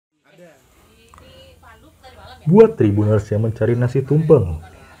Buat Tribunners yang mencari nasi tumpeng,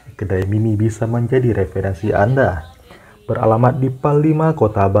 Kedai Mimi bisa menjadi referensi Anda. Beralamat di Pal 5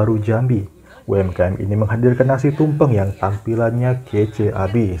 Kota Baru Jambi, UMKM ini menghadirkan nasi tumpeng yang tampilannya kece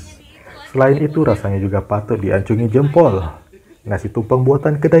habis. Selain itu, rasanya juga patut diacungi jempol. Nasi tumpeng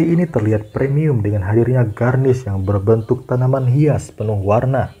buatan kedai ini terlihat premium dengan hadirnya garnish yang berbentuk tanaman hias penuh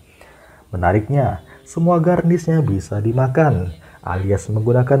warna. Menariknya, semua garnisnya bisa dimakan, alias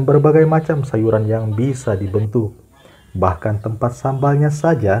menggunakan berbagai macam sayuran yang bisa dibentuk. Bahkan tempat sambalnya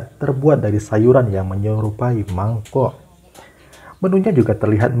saja terbuat dari sayuran yang menyerupai mangkok. Menunya juga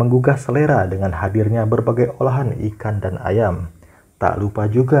terlihat menggugah selera dengan hadirnya berbagai olahan ikan dan ayam. Tak lupa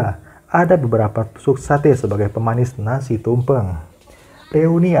juga, ada beberapa tusuk sate sebagai pemanis nasi tumpeng.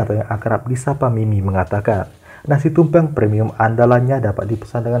 Reuni atau yang akrab disapa Mimi mengatakan, nasi tumpeng premium andalannya dapat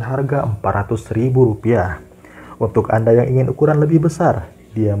dipesan dengan harga Rp400.000. Untuk Anda yang ingin ukuran lebih besar,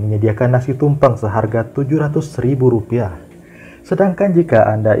 dia menyediakan nasi tumpeng seharga Rp700.000. Sedangkan jika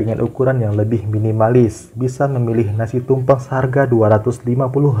Anda ingin ukuran yang lebih minimalis, bisa memilih nasi tumpeng seharga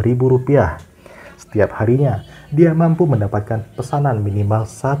Rp250.000. Setiap harinya, dia mampu mendapatkan pesanan minimal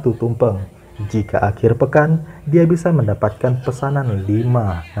 1 tumpeng. Jika akhir pekan, dia bisa mendapatkan pesanan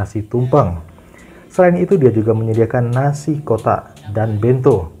 5 nasi tumpeng. Selain itu, dia juga menyediakan nasi Kota dan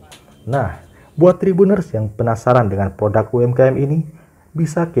bento. Nah, buat Tribuners yang penasaran dengan produk UMKM ini,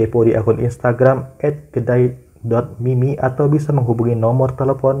 bisa kepo di akun Instagram @kedai.mimi atau bisa menghubungi nomor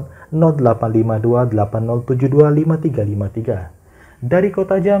telepon 085280725353. Dari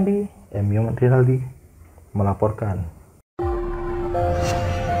Kota Jambi, Rinaldi melaporkan.